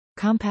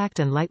Compact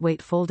and lightweight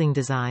folding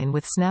design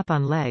with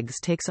snap-on legs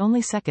takes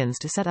only seconds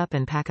to set up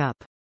and pack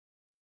up.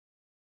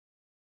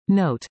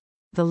 Note: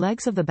 the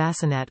legs of the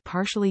bassinet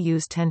partially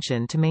use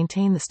tension to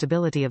maintain the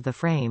stability of the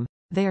frame.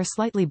 They are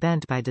slightly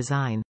bent by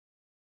design.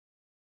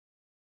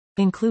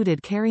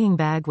 Included carrying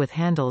bag with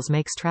handles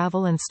makes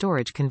travel and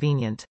storage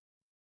convenient.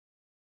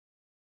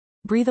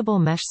 Breathable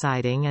mesh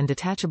siding and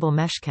detachable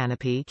mesh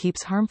canopy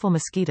keeps harmful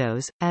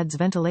mosquitoes, adds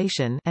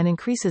ventilation, and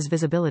increases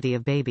visibility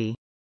of baby.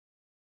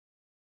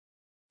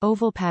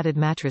 Oval padded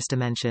mattress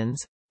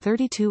dimensions: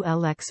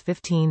 32L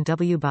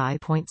x15W by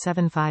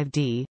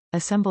 0.75D,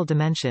 assembled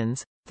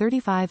dimensions: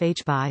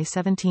 35H by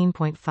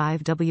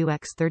 17.5W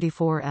x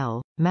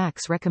 34L,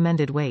 max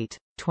recommended weight,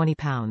 20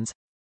 pounds.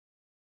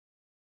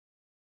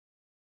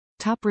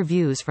 Top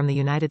reviews from the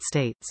United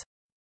States.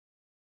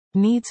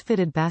 Needs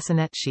fitted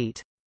bassinet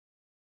sheet.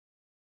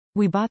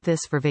 We bought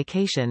this for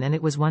vacation and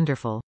it was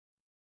wonderful.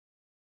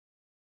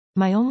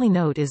 My only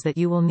note is that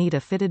you will need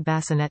a fitted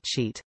bassinet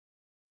sheet.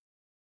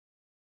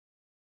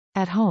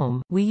 At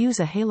home, we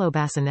use a halo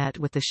bassinet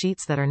with the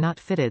sheets that are not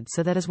fitted,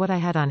 so that is what I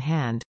had on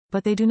hand,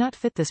 but they do not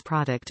fit this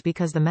product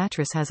because the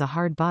mattress has a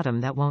hard bottom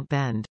that won't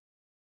bend.